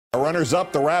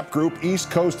Runners-up, the rap group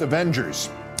East Coast Avengers.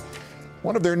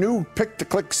 One of their new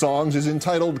pick-to-click songs is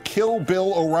entitled Kill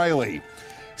Bill O'Reilly.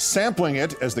 Sampling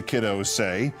it, as the kiddos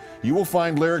say, you will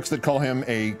find lyrics that call him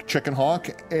a chicken hawk,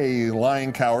 a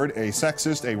lying coward, a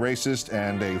sexist, a racist,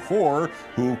 and a whore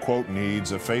who, quote,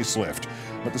 needs a facelift.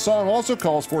 But the song also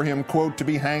calls for him, quote, to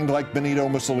be hanged like Benito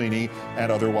Mussolini and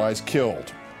otherwise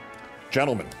killed.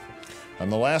 Gentlemen, I'm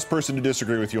the last person to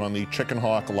disagree with you on the chicken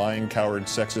hawk, lying coward,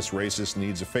 sexist, racist,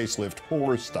 needs a facelift,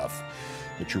 whore stuff.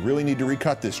 But you really need to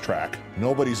recut this track.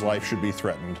 Nobody's life should be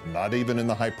threatened, not even in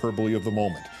the hyperbole of the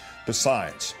moment.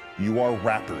 Besides, you are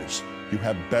rappers. You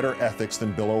have better ethics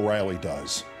than Bill O'Reilly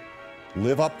does.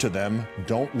 Live up to them,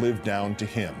 don't live down to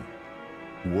him.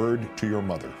 Word to your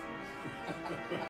mother.